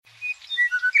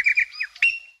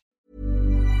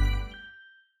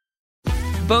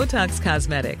Botox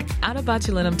Cosmetic, out of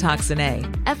botulinum toxin A,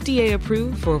 FDA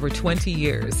approved for over 20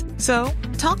 years. So,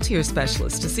 talk to your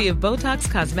specialist to see if Botox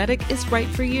Cosmetic is right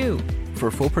for you. For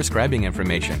full prescribing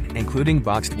information, including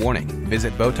boxed warning,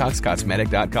 visit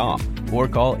BotoxCosmetic.com or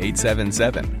call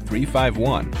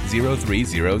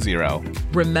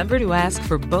 877-351-0300. Remember to ask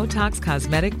for Botox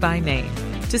Cosmetic by name.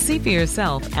 To see for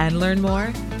yourself and learn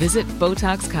more, visit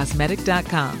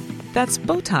BotoxCosmetic.com. That's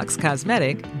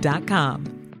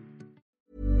BotoxCosmetic.com.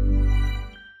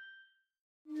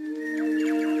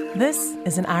 This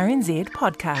is an RNZ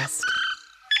podcast.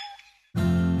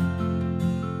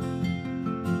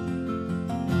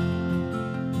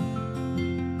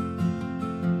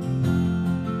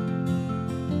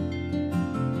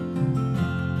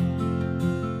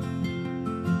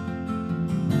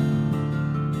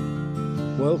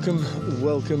 Welcome,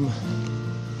 welcome,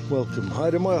 welcome.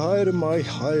 Hi to my,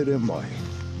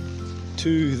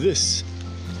 to this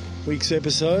week's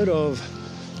episode of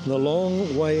The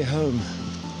Long Way Home,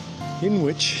 in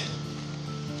which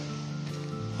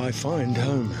I find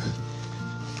home.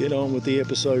 Get on with the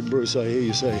episode, Bruce, I hear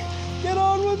you say. Get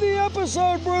on with the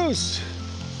episode, Bruce!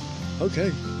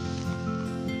 Okay.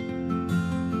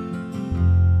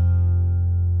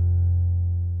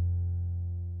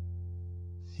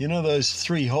 You know those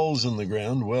 3 holes in the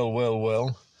ground?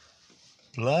 Well.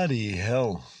 Bloody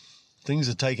hell. Things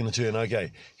are taking a turn.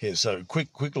 Okay, here, so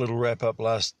quick little wrap up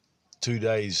last 2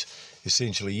 days,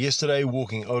 essentially. Yesterday,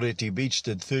 walking Oreti Beach,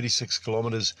 did 36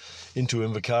 kilometres into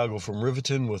Invercargill from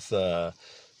Riverton with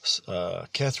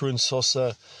Catherine,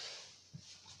 Sosa,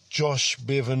 Josh,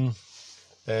 Bevan,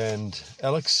 and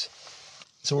Alex.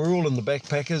 So we're all in the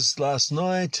backpackers last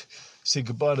night. Said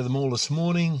goodbye to them all this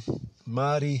morning.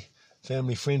 Marty,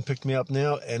 family friend, picked me up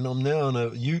now, and I'm now in a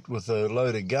ute with a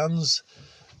load of guns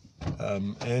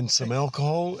and some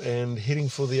alcohol, and heading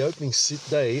for the opening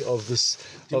day of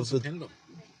the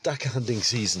duck hunting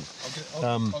season.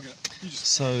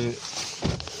 So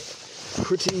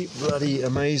pretty bloody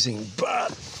amazing.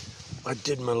 But I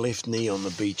did my left knee on the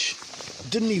beach.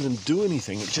 Didn't even do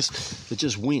anything. It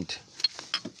just went.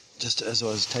 Just as I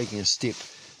was taking a step,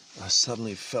 I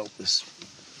suddenly felt this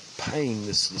pain,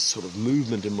 this sort of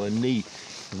movement in my knee,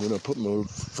 and when I put my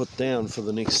foot down for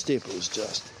the next step, it was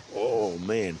just, oh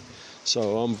man.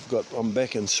 So I'm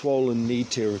back in swollen knee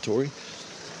territory.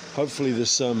 Hopefully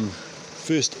this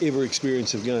first ever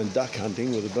experience of going duck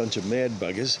hunting with a bunch of mad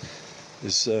buggers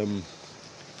is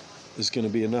going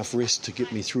to be enough rest to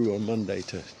get me through on Monday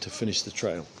to finish the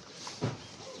trail.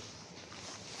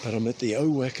 But I'm at the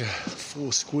Owaka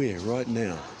 4 Square right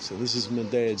now, so this is my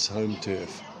dad's home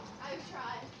turf.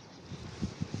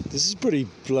 This is pretty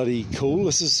bloody cool.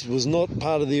 This was not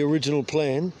part of the original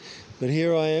plan, but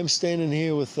here I am standing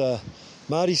here with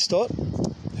Marty Stott,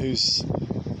 who's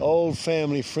old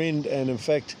family friend, and in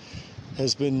fact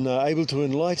has been able to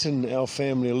enlighten our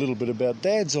family a little bit about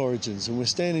Dad's origins. And we're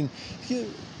standing here.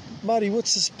 Marty,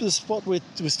 what's the spot we're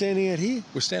standing at here?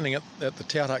 We're standing at the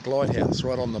Tauranga Lighthouse,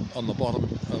 right on the bottom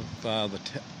of the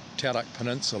Tauranga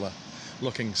Peninsula,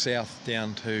 looking south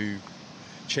down to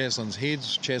Chaslin's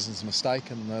Heads, Chaslin's Mistake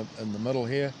in the middle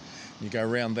here. You go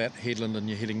around that headland and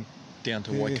you're heading down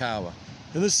to Waikawa.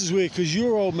 And this is where, because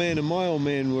your old man and my old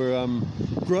man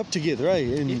grew up together, eh?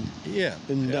 In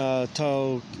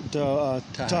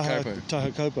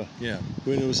Tahakopa. Yeah.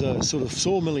 When it was a sort of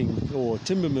sawmilling or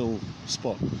timber mill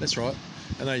spot. That's right.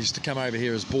 And they used to come over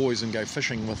here as boys and go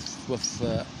fishing with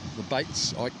the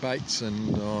Bates, Ike Bates,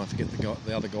 and I forget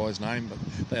the other guy's name, but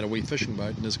they had a wee fishing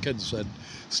boat, and as kids they'd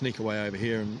sneak away over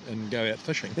here and go out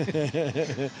fishing.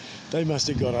 They must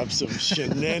have got up some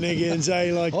shenanigans,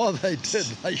 eh? Oh, they did.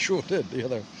 They sure did. Yeah,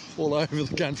 they're all over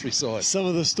the countryside. Some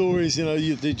of the stories,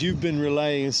 that you've been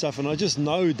relaying and stuff, and I just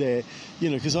know that,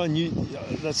 because I knew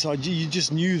you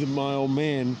just knew that my old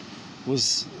man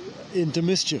was into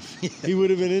mischief. He would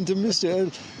have been into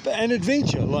mischief and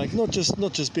adventure, like not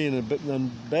just being a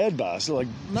bad bass, like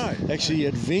no, actually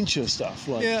adventure stuff.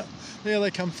 Like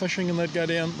they come fishing and they'd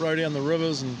row down the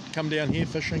rivers and come down here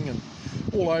fishing and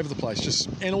all over the place,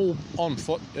 and all on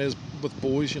foot as with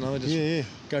boys. They just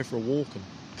go for a walk and.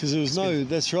 Because there's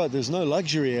no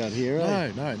luxury out here.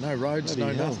 No roads,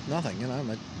 nothing.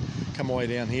 They come all the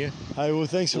way down here. Hey, well,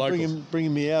 thanks for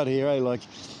bringing me out here, eh?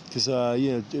 Because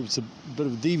it's a bit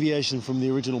of a deviation from the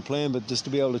original plan, but just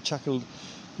to be able to chuck a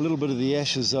little bit of the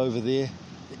ashes over there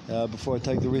before I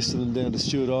take the rest of them down to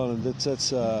Stewart Island.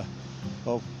 That's I'll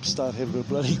start having a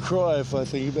bloody cry if I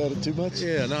think about it too much.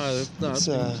 Yeah, it's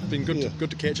been good to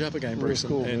catch up again, Bruce.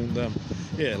 Cool, and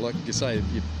like you say,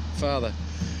 your father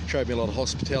showed me a lot of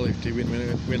hospitality when we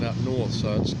went up north,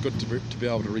 so it's good to be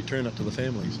able to return it to the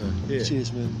family. So yeah.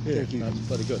 Cheers, man. Yeah, thank you. It's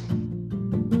bloody good.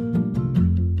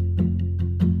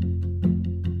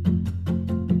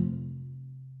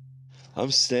 I'm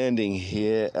standing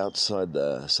here outside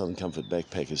the Southern Comfort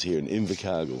Backpackers here in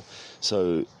Invercargill.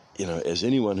 So, you know, as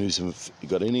anyone who's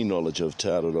got any knowledge of Te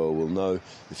Araroa will know,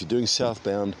 if you're doing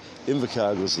southbound,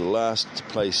 Invercargill is the last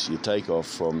place you take off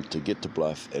from to get to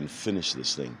Bluff and finish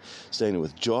this thing. Staying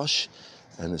with Josh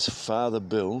and his father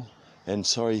Bill, and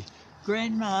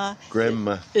Grandma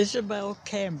Isabel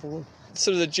Campbell.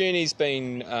 Sort of the journey's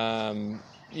been,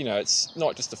 it's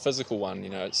not just a physical one,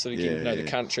 it's sort of getting to know the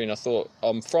country. And I thought,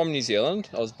 I'm from New Zealand,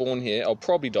 I was born here, I'll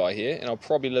probably die here, and I'll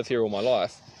probably live here all my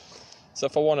life. So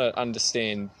if I want to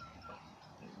understand,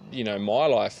 my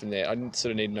life and that, I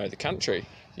sort of need to know the country,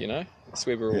 It's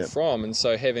where we're all from. And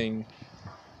so having,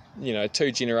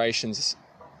 2 generations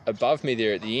above me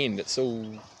there at the end, it's all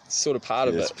sort of part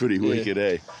of it. It's pretty wicked,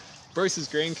 eh? Bruce's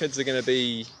grandkids are going to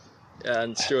be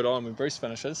in Stewart Island when Bruce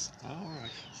finishes. Oh,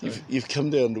 right. So. You've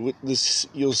come down to witness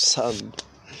your son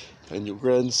and your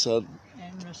grandson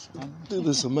do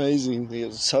this amazing thing.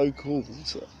 It's so cool.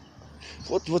 So,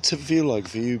 what's it feel like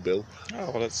for you, Bill?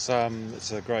 Oh, well, it's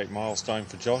a great milestone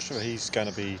for Joshua. He's going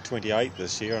to be 28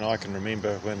 this year, and I can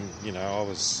remember when I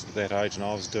was that age and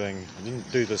I didn't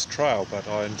do this trail, but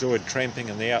I enjoyed tramping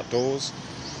in the outdoors.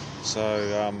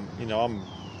 So I'm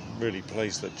really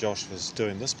pleased that Josh was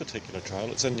doing this particular trail.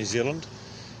 It's in New Zealand.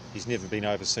 He's never been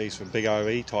overseas for a big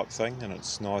OE type thing, and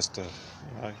it's nice to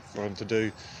for him to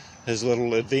do his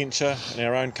little adventure in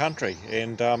our own country.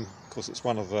 And of course,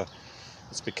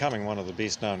 it's becoming one of the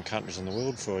best known countries in the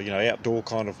world for outdoor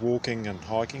kind of walking and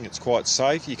hiking. It's quite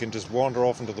safe. You can just wander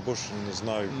off into the bush and there's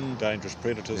no dangerous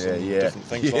predators and different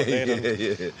things like that.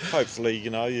 And hopefully,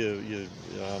 you're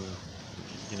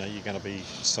going to be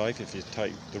safe if you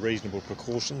take the reasonable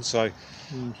precautions. So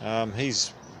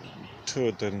he's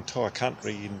toured the entire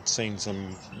country and seen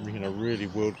some really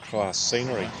world-class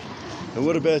scenery. And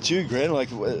what about you, Gran?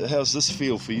 How's this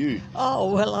feel for you?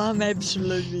 Oh, well, I'm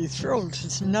absolutely thrilled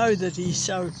to know that he's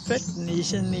so fit and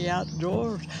he's in the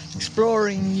outdoors,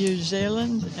 exploring New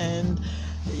Zealand. And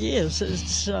yes,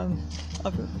 it's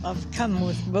I've come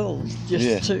with Bill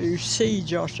just to see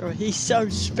Joshua. He's so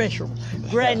special.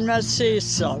 Grandma says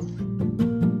so.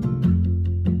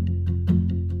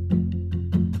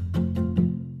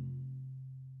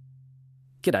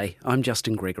 G'day, I'm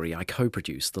Justin Gregory. I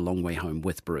co-produce The Long Way Home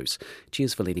with Bruce.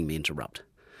 Cheers for letting me interrupt.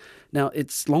 Now,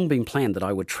 it's long been planned that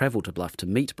I would travel to Bluff to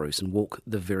meet Bruce and walk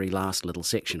the very last little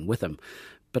section with him.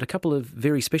 But a couple of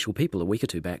very special people a week or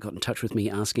two back got in touch with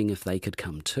me asking if they could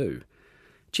come too.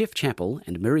 Jeff Chappell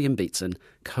and Miriam Beatson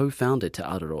co-founded Te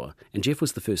Araroa, and Jeff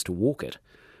was the first to walk it.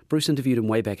 Bruce interviewed him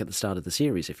way back at the start of the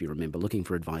series, if you remember, looking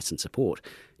for advice and support.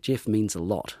 Jeff means a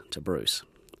lot to Bruce.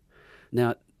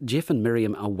 Now, Jeff and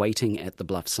Miriam are waiting at the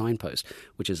Bluff signpost,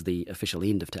 which is the official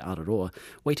end of Te Araroa,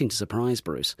 waiting to surprise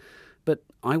Bruce. But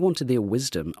I wanted their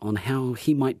wisdom on how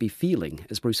he might be feeling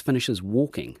as Bruce finishes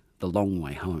walking the long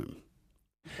way home.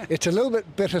 It's a little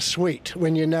bit bittersweet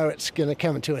when you know it's going to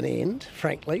come to an end,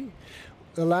 frankly.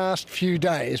 The last few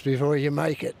days before you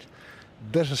make it,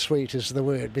 bittersweet is the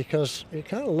word, because you're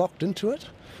kind of locked into it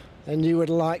and you would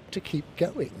like to keep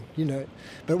going,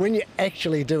 But when you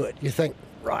actually do it, you think,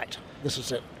 right, this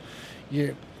is it.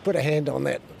 You put a hand on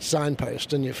that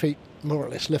signpost and your feet more or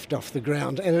less lift off the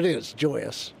ground, and it is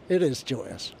joyous. It is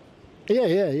joyous.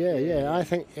 Yeah. I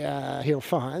think he'll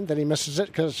find that he misses it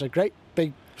because it's a great,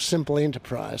 big, simple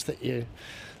enterprise that the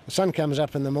sun comes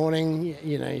up in the morning,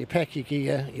 you pack your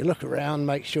gear, you look around,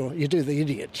 make sure, you do the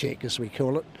idiot check, as we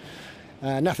call it.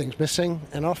 Nothing's missing,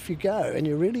 and off you go. And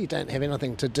you really don't have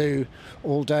anything to do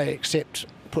all day except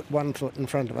put one foot in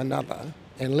front of another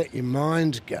and let your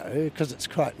mind go, because it's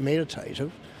quite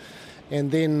meditative.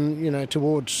 And then,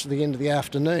 towards the end of the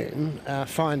afternoon,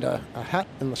 find a hut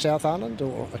in the South Island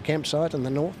or a campsite in the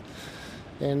north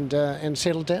and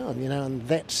settle down, and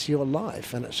that's your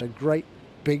life. And it's a great,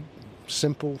 big,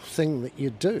 simple thing that you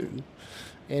do,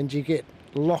 and you get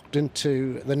locked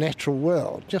into the natural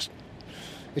world.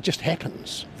 It just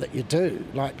happens that you do.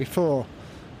 Like before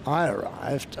I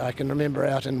arrived, I can remember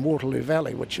out in Waterloo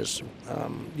Valley, which is,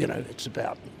 it's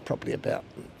probably about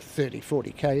 30,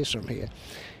 40 k's from here,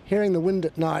 hearing the wind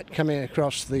at night coming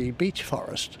across the beech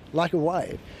forest like a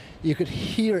wave. You could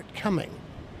hear it coming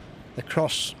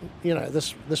across,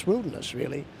 this wilderness,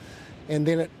 really. And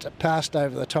then it passed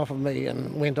over the top of me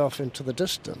and went off into the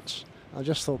distance. I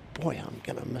just thought, boy, I'm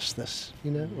going to miss this.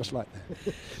 It was like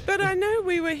that. But I know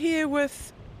we were here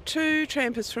with 2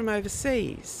 trampers from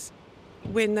overseas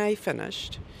when they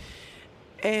finished,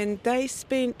 and they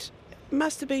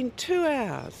must have been 2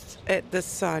 hours at this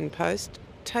signpost,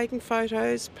 taking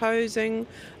photos, posing,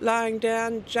 lying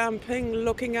down, jumping,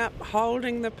 looking up,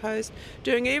 holding the post,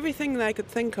 doing everything they could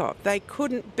think of. They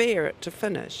couldn't bear it to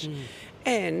finish.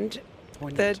 And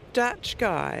the Dutch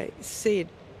guy said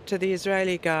to the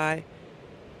Israeli guy,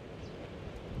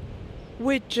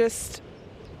 we're just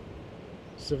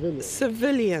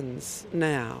civilians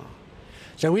now.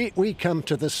 So we come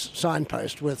to this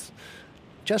signpost with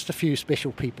just a few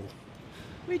special people.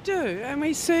 We do, and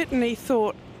we certainly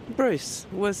thought Bruce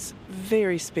was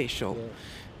very special. Yeah.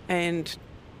 And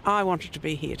I wanted to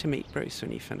be here to meet Bruce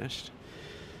when he finished.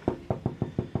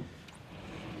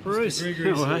 Bruce,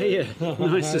 how are you?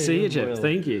 Nice to see you, Jim.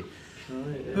 Thank you.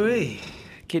 Hey,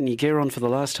 getting your gear on for the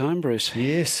last time, Bruce?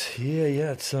 Yes,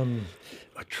 yeah. It's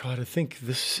I try to think.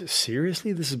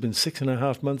 Seriously, this has been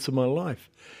 6.5 months of my life,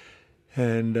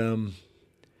 and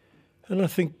I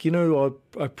think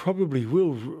I probably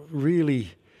will really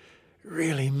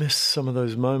miss some of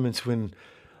those moments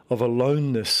of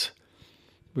aloneness,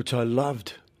 which I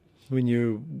loved. When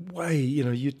you're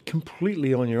you're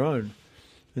completely on your own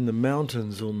in the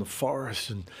mountains or in the forest,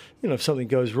 and if something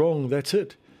goes wrong, that's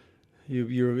it.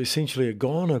 You're essentially a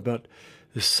goner, but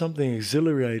there's something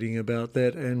exhilarating about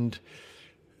that, and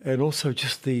also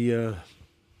just the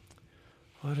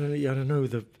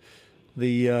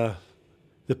the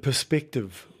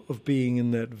perspective of being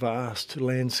in that vast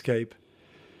landscape.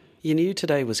 You knew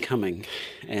today was coming,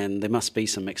 and there must be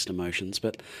some mixed emotions.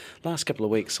 But last couple of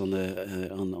weeks on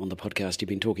the podcast, you've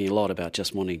been talking a lot about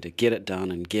just wanting to get it done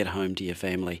and get home to your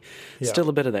family. Yeah. Still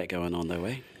a bit of that going on, though,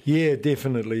 eh? Yeah,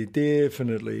 definitely.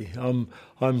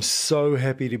 I'm so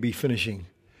happy to be finishing.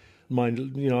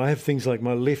 I have things like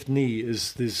my left knee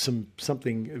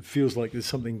something. It feels like there's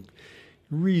something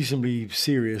reasonably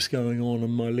serious going on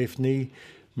my left knee.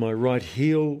 My right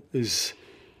heel is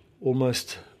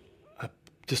almost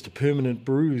just a permanent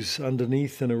bruise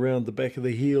underneath and around the back of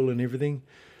the heel and everything.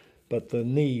 But the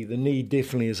knee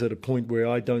definitely is at a point where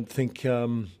I don't think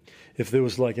if there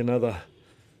was like another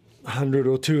 100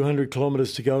 or 200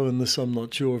 kilometres to go in this, I'm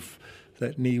not sure if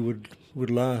that knee would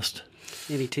last.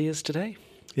 Any tears today?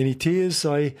 Any tears?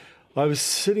 I was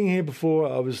sitting here before.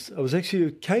 I was actually,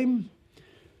 it came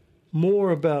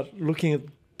more about looking at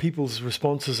people's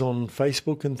responses on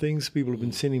Facebook and things. People have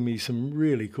been sending me some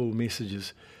really cool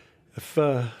messages.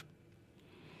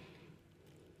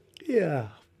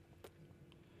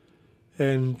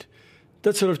 And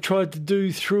that's what I've tried to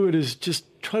do through it, is just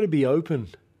try to be open,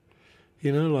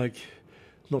 like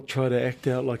not try to act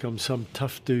out like I'm some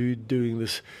tough dude doing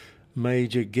this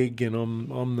major gig and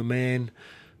I'm the man,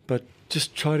 but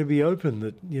just try to be open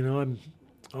that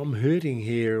I'm hurting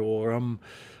here, or I'm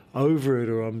over it,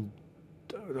 or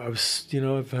I've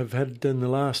had in the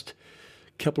last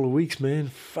couple of weeks, man,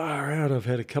 far out. I've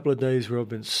had a couple of days where I've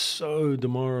been so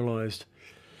demoralised,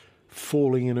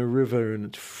 falling in a river and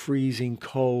it's freezing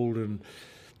cold, and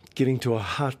getting to a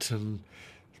hut and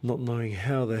not knowing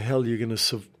how the hell you're going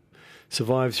to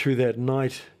survive through that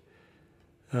night,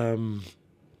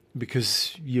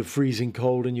 because you're freezing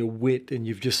cold and you're wet and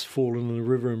you've just fallen in the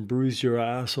river and bruised your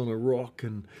ass on a rock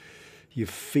and your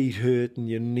feet hurt and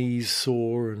your knees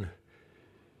sore,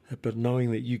 but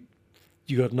knowing that you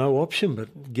got no option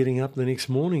but getting up the next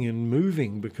morning and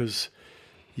moving, because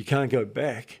you can't go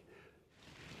back.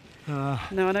 Now,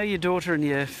 I know your daughter and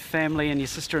your family and your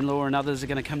sister-in-law and others are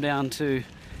going to come down to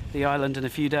the island in a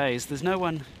few days. There's no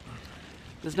one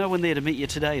there to meet you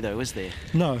today, though, is there?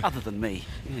 No. Other than me.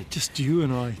 Yeah, just you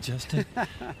and I, Justin.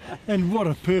 And what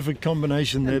a perfect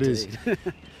combination that is. There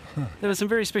were some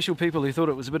very special people who thought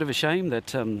it was a bit of a shame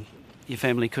that your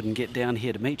family couldn't get down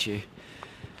here to meet you.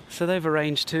 So they've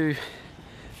arranged to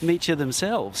meet you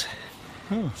themselves.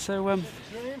 Oh. So,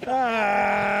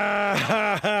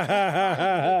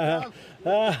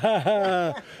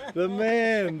 the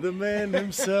man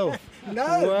himself. No,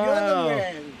 wow. You're the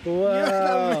man.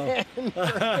 Wow. You're the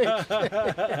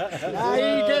man. No,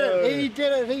 he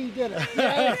did it.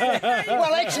 Yeah.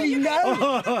 Well, actually,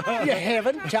 no, you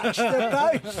haven't touched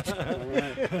the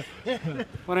post.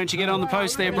 Why don't you get on the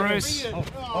post there, Bruce?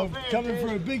 I'm coming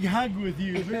for a big hug with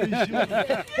you very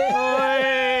shortly.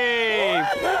 Hey!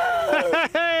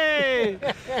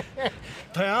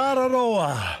 Te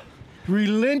Araroa,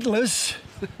 relentless,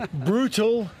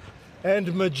 brutal,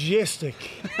 and majestic.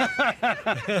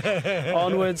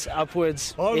 Onwards,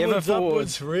 upwards, Onwards, ever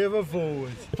forwards. Forever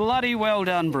forwards. Bloody well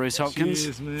done, Bruce Hopkins.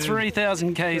 Cheers, man.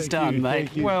 3,000 Ks done, you, mate.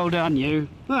 thank you. Well done, you.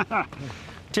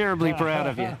 Terribly proud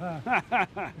of you.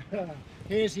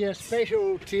 Here's your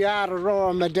special Te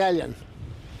Araroa medallion.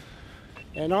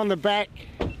 And on the back,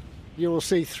 you will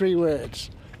see 3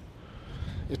 words.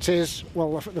 It says,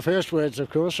 well, the first words, of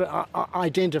course,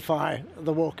 identify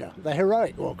the walker, the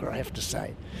heroic walker, I have to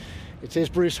say. It says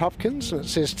Bruce Hopkins, and it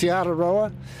says Te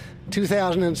Aroa,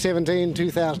 2017,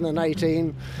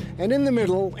 2018, and in the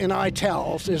middle, in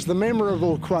italics, is the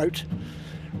memorable quote,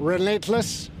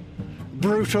 relentless,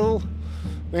 brutal,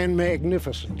 and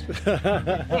magnificent.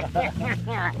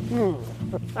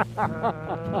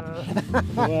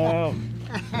 Wow.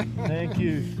 Thank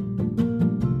you.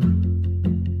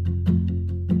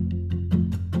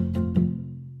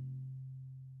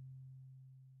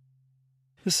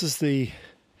 This is the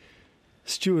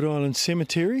Stewart Island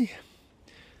Cemetery.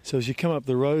 So as you come up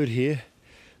the road here,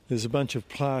 there's a bunch of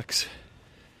plaques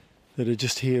that are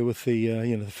just here with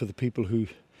the, for the people who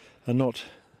are not,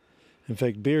 in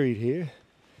fact, buried here.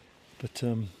 But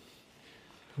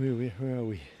where are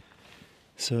we?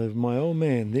 So my old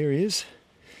man, there he is,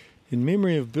 in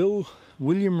memory of Bill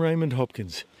William Raymond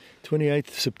Hopkins, 28th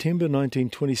September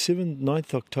 1927,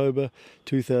 9th October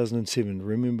 2007.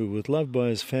 Remembered with love by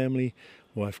his family,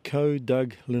 wife Co,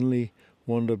 Doug, Linley,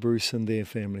 Wanda, Bruce and their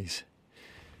families.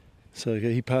 So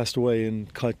he passed away in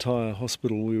Kaitaia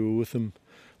Hospital. We were with him.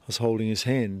 I was holding his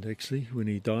hand, actually, when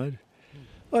he died.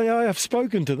 I've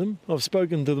spoken to them. I've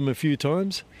spoken to them a few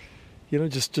times.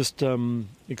 Just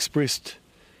expressed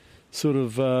sort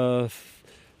of,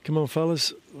 come on,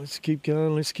 fellas, let's keep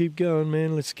going,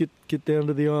 man. Let's get down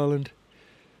to the island.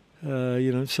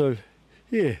 So,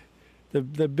 yeah,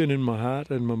 they've been in my heart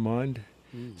and my mind.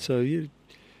 So, yeah.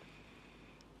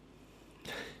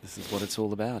 This is what it's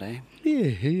all about, eh?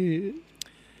 Yeah.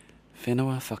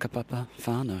 Whenua, whakapapa,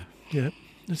 whānau. Yeah,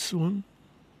 that's the one.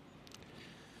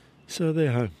 So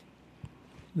they're home.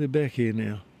 They're back here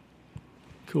now.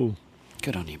 Cool.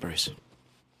 Good on you, Bruce.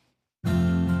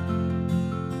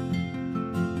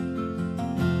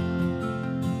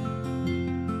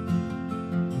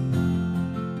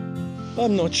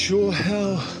 I'm not sure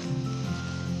how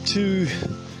to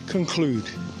conclude.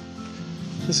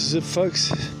 This is it,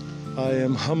 folks. I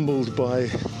am humbled by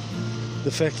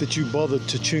the fact that you bothered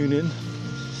to tune in,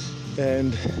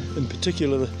 and in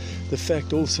particular the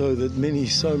fact also that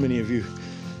so many of you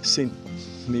sent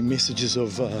me messages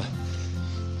of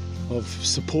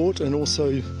support, and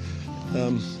also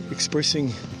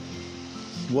expressing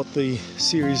what the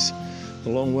series The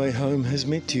Long Way Home has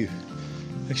meant to you.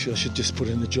 Actually, I should just put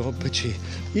in the job pitch here.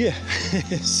 Yeah,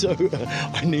 so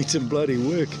I need some bloody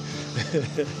work.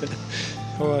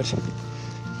 All right,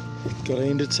 got to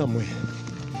end it somewhere.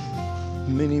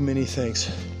 Many, many thanks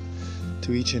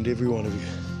to each and every one of you.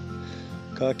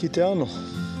 Ka kite anō.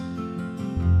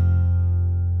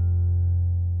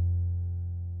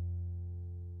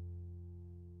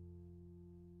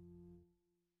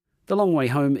 The Long Way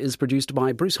Home is produced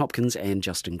by Bruce Hopkins and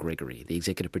Justin Gregory. The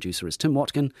executive producer is Tim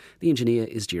Watkin. The engineer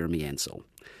is Jeremy Ansell.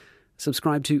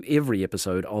 Subscribe to every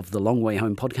episode of the Long Way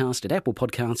Home podcast at Apple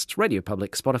Podcasts, Radio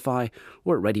Public, Spotify,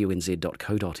 or at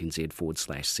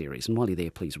radionz.co.nz/series. And while you're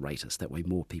there, please rate us. That way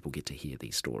more people get to hear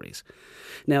these stories.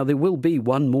 Now, there will be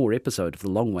one more episode of The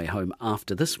Long Way Home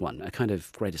after this one, a kind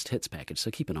of greatest hits package,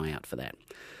 so keep an eye out for that.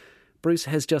 Bruce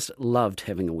has just loved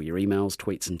having all your emails,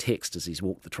 tweets and texts as he's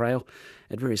walked the trail.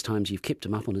 At various times you've kept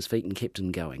him up on his feet and kept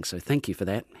him going, so thank you for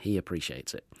that. He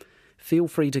appreciates it. Feel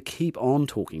free to keep on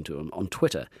talking to him on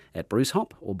Twitter at Bruce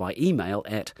Hop, or by email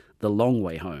at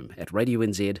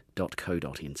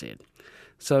thelongwayhome@radionz.co.nz.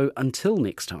 So until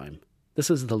next time, this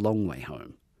is The Long Way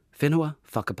Home. Whenua,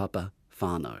 whakapapa,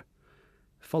 whānau.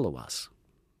 Follow us.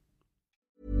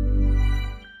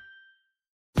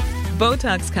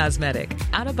 Botox Cosmetic,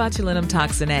 out of botulinum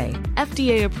toxin A,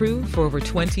 FDA approved for over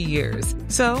 20 years.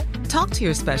 So, talk to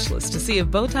your specialist to see if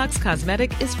Botox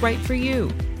Cosmetic is right for you.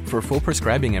 For full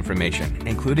prescribing information,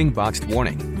 including boxed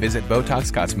warning, visit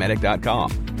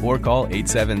BotoxCosmetic.com or call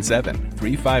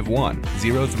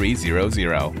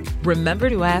 877-351-0300. Remember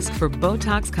to ask for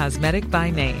Botox Cosmetic by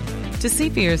name. To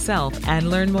see for yourself and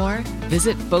learn more,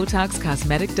 visit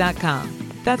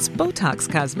BotoxCosmetic.com. That's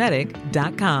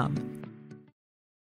BotoxCosmetic.com.